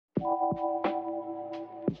Alright,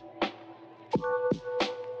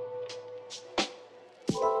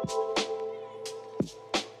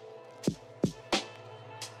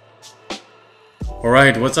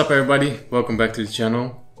 what's up everybody? Welcome back to the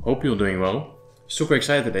channel. Hope you're doing well. Super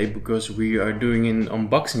excited today because we are doing an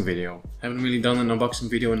unboxing video. Haven't really done an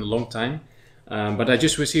unboxing video in a long time. But I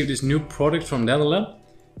just received this new product from Dennerle.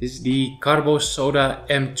 This is the Carbo Soda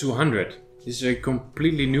M200. This is a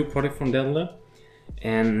completely new product from Dennerle.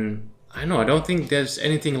 And I don't think there's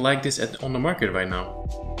anything like this on the market right now.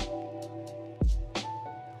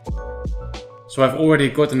 So I've already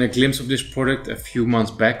gotten a glimpse of this product a few months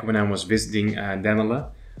back when I was visiting Dennerle.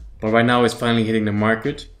 But right now it's finally hitting the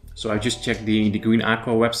market. So I just checked the Green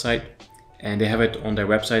Aqua website and they have it on their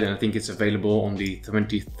website, and I think it's available on the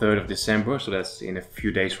 23rd of December. So that's in a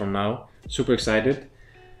few days from now. Super excited.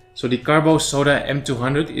 So the Carbo Soda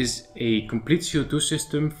M200 is a complete CO2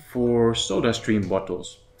 system for soda stream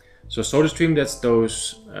bottles. So soda stream, that's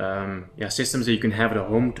those systems that you can have at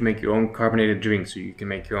home to make your own carbonated drink. So you can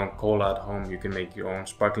make your own cola at home, you can make your own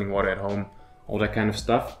sparkling water at home, all that kind of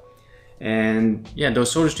stuff. And yeah,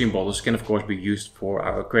 those soda stream bottles can of course be used for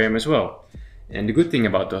our aquarium as well. And the good thing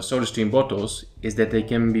about those soda stream bottles is that they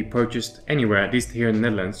can be purchased anywhere, at least here in the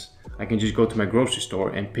Netherlands. I can just go to my grocery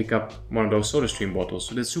store and pick up one of those soda stream bottles,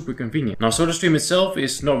 so that's super convenient. Now soda stream itself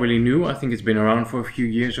is not really new. I think it's been around for a few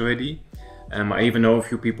years already. I even know a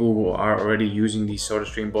few people who are already using these soda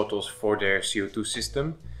stream bottles for their CO2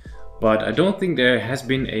 system. But I don't think there has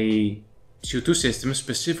been a CO2 system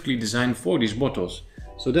specifically designed for these bottles.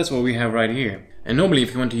 So that's what we have right here. And normally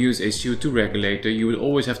if you want to use a CO2 regulator, you would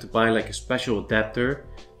always have to buy like a special adapter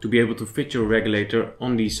to be able to fit your regulator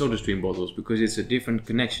on these soda stream bottles, because it's a different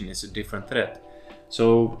connection, it's a different thread.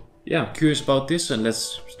 So yeah, curious about this, and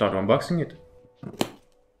let's start unboxing it.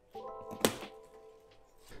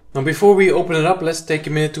 Now before we open it up, let's take a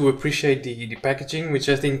minute to appreciate the packaging, which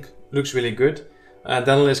I think looks really good.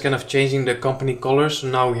 Dennerle is kind of changing the company colors, so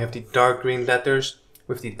now we have the dark green letters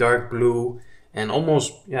with the dark blue and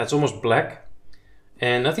it's almost black.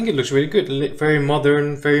 And I think it looks really good, very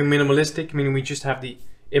modern, very minimalistic. I mean, we just have the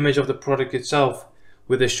image of the product itself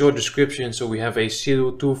with a short description. So we have a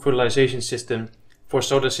CO2 fertilization system for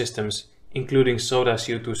soda systems, including soda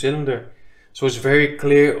CO2 cylinder. So it's very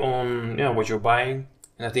clear on what you're buying.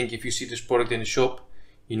 And I think if you see this product in the shop,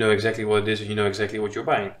 you know exactly what it is and you know exactly what you're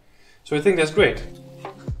buying. So I think that's great.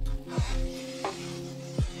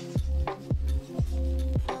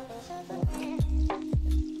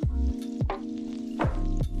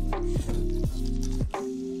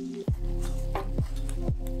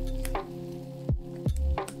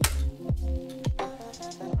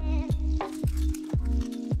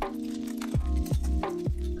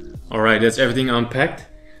 Alright, that's everything unpacked.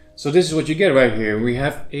 So this is what you get right here. We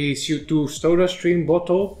have a CO2 soda stream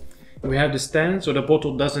bottle. We have the stand so the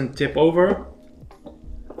bottle doesn't tip over,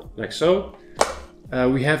 like so.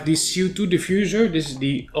 We have the CO2 diffuser. This is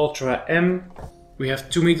the Ultra M. We have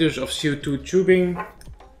 2 meters of CO2 tubing,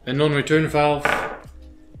 a non-return valve,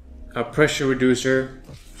 a pressure reducer,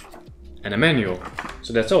 and a manual.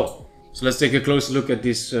 So that's all. So let's take a closer look at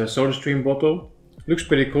this soda stream bottle. Looks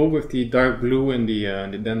pretty cool with the dark blue and the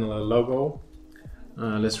Dennerle logo.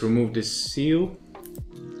 Let's remove this seal.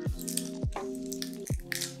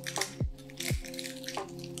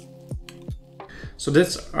 So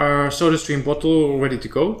that's our soda stream bottle ready to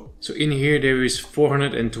go. So in here there is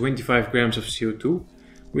 425 grams of CO2,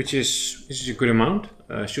 which is a good amount.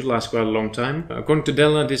 Should last quite a long time. According to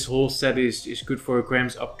Dennerle, this whole set is good for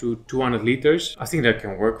aquariums up to 200 liters. I think that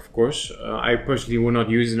can work, of course. I personally will not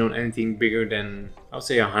use it on anything bigger than, I would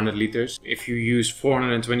say, 100 liters. If you use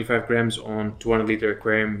 425 grams on 200 liter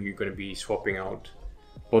aquarium, you're going to be swapping out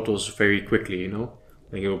bottles very quickly, you know.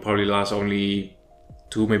 Like it will probably last only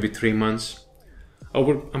 2, maybe 3 months.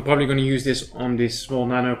 I'm probably going to use this on this small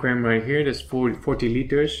nano aquarium right here. That's 40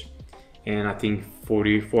 liters. And I think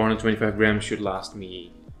 425 grams should last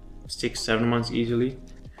me 6-7 months easily.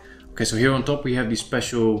 Okay, so here on top we have the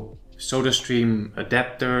special soda stream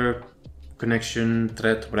adapter, connection,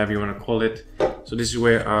 thread, whatever you want to call it. So this is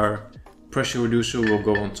where our pressure reducer will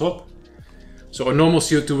go on top. So a normal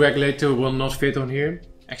CO2 regulator will not fit on here.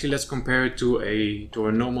 Actually, let's compare it to a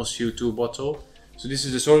normal CO2 bottle. So this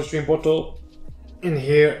is the soda stream bottle. In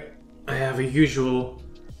here I have a usual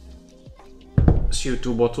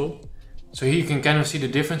CO2 bottle. So here you can kind of see the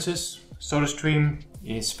differences. Soda stream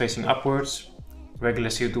is facing upwards, regular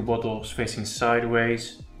CO2 bottle is facing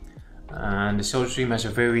sideways. And the soda stream has a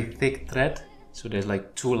very thick thread, so there's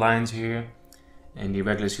like 2 lines here, and the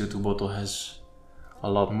regular CO2 bottle has a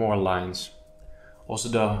lot more lines. Also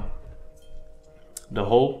the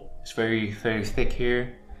hole is very thick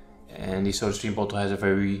here, and the SodaStream bottle has a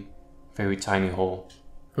very tiny hole.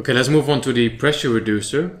 Okay, let's move on to the pressure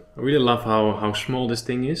reducer. I really love how small this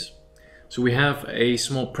thing is. So we have a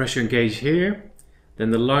small pressure gauge here,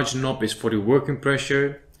 then the large knob is for the working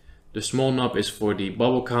pressure, the small knob is for the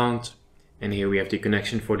bubble count, and here we have the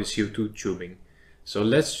connection for the CO2 tubing. So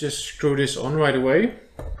let's just screw this on right away.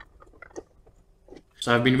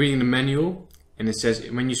 So I've been reading the manual, and it says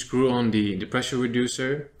when you screw on the pressure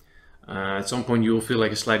reducer, at some point you will feel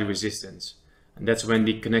like a slight resistance. And that's when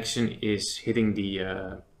the connection is hitting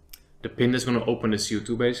the pin that's going to open the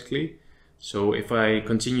CO2 basically. So if I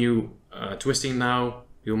continue twisting now,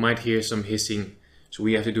 you might hear some hissing. So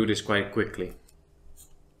we have to do this quite quickly.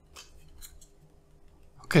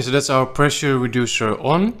 Okay, so that's our pressure reducer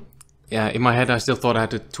on. Yeah, in my head I still thought I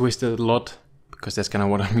had to twist it a lot because that's kind of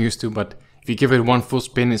what I'm used to. But if you give it one full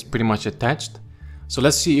spin, it's pretty much attached. So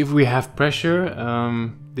let's see if we have pressure.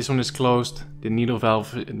 This one is closed. The needle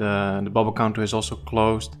valve, the bubble counter is also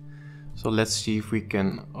closed. So let's see if we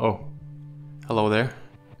can... Oh, hello there.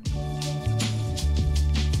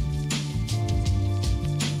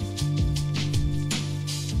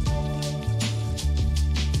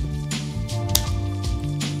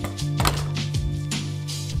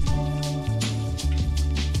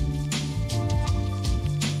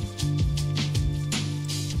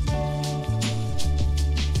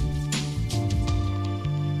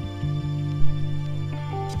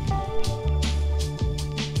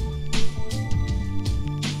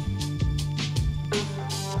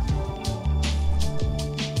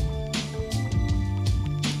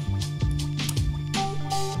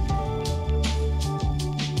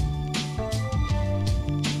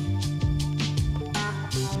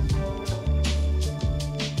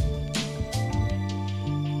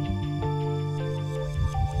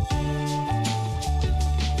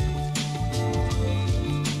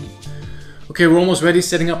 Okay, we're almost ready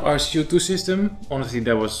setting up our CO2 system. Honestly,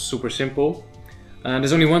 that was super simple.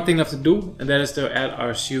 There's only one thing left to do, and that is to add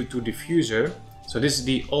our CO2 diffuser. So this is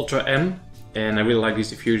the Ultra M, and I really like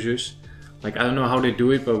these diffusers. Like, I don't know how they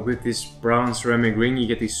do it, but with this brown ceramic ring you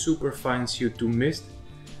get this super fine CO2 mist.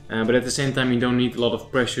 But at the same time you don't need a lot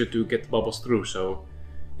of pressure to get the bubbles through. So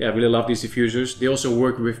yeah, I really love these diffusers. They also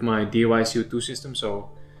work with my DIY CO2 system,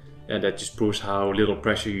 so yeah, that just proves how little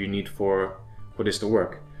pressure you need for this to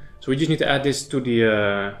work. So we just need to add this to the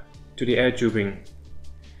air tubing,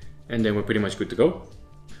 and then we're pretty much good to go.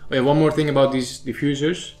 Oh yeah, one more thing about these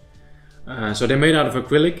diffusers. So they're made out of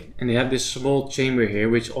acrylic, and they have this small chamber here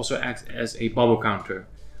which also acts as a bubble counter.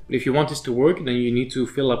 But if you want this to work, then you need to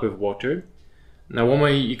fill up with water. Now one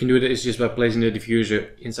way you can do that is just by placing the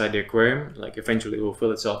diffuser inside the aquarium. Like, eventually it will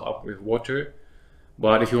fill itself up with water.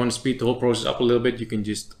 But if you want to speed the whole process up a little bit, you can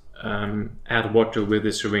just add water with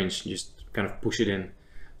the syringe, just kind of push it in.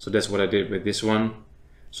 So that's what I did with this one.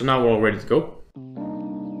 So now we're all ready to go.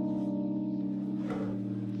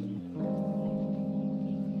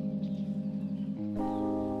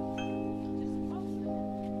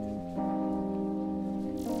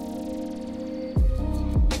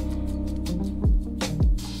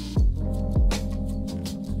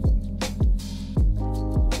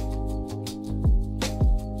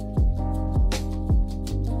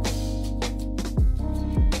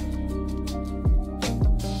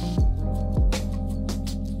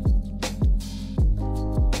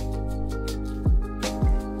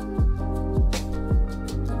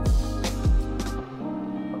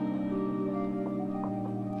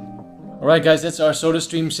 Alright guys, that's our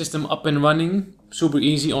SodaStream system up and running. Super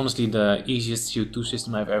easy, honestly the easiest CO2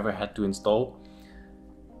 system I've ever had to install.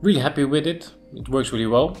 Really happy with it, it works really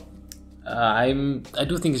well. I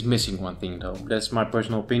do think it's missing one thing though, that's my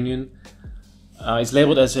personal opinion. It's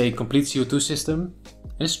labeled as a complete CO2 system.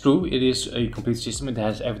 And it's true, it is a complete system, it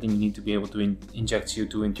has everything you need to be able to inject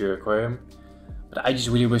CO2 into your aquarium. But I just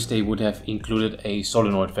really wish they would have included a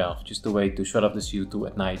solenoid valve, just a way to shut off the CO2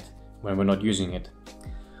 at night when we're not using it.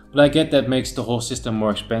 But I get that makes the whole system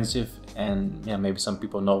more expensive, and yeah, maybe some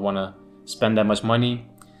people don't want to spend that much money.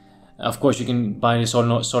 Of course you can buy the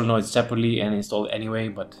solenoid separately and install it anyway,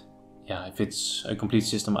 but yeah, if it's a complete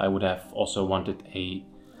system I would have also wanted a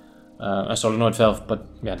solenoid valve, but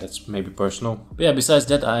yeah, that's maybe personal. But yeah, besides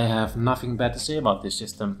that I have nothing bad to say about this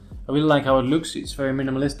system. I really like how it looks, it's very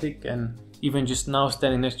minimalistic, and even just now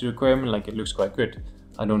standing next to the aquarium, like, it looks quite good.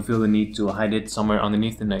 I don't feel the need to hide it somewhere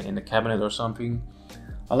underneath in the cabinet or something.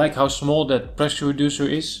 I like how small that pressure reducer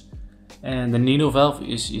is, and the needle valve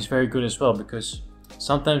is very good as well, because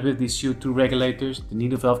sometimes with these CO2 regulators the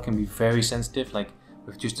needle valve can be very sensitive, like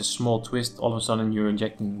with just a small twist all of a sudden you're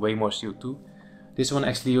injecting way more CO2. This one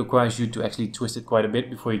actually requires you to actually twist it quite a bit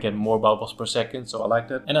before you get more bubbles per second, so I like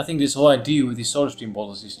that. And I think this whole idea with these SolarStream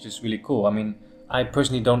bottles is just really cool. I mean, I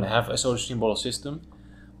personally don't have a SolarStream bottle system,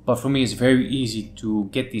 but for me it's very easy to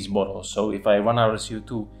get these bottles. So if I run out of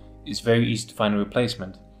CO2, it's very easy to find a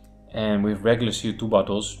replacement. And with regular CO2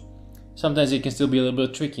 bottles, sometimes it can still be a little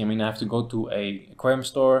bit tricky. I mean, I have to go to a aquarium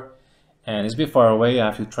store, and it's a bit far away. I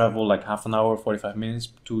have to travel like half an hour, 45 minutes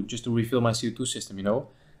just to refill my CO2 system, you know.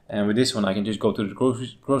 And with this one, I can just go to the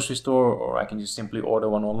grocery store, or I can just simply order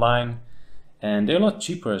one online. And they're a lot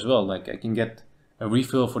cheaper as well. Like I can get a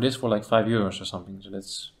refill for this for like €5 or something. So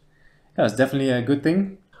that's definitely a good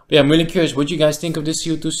thing. But yeah, I'm really curious what you guys think of this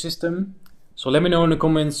CO2 system. So let me know in the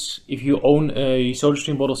comments if you own a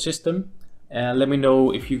SolarStream bottle system. And let me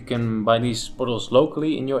know if you can buy these bottles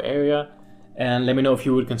locally in your area. And let me know if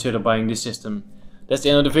you would consider buying this system. That's the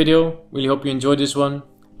end of the video. Really hope you enjoyed this one.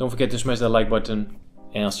 Don't forget to smash that like button.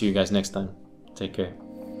 And I'll see you guys next time. Take care.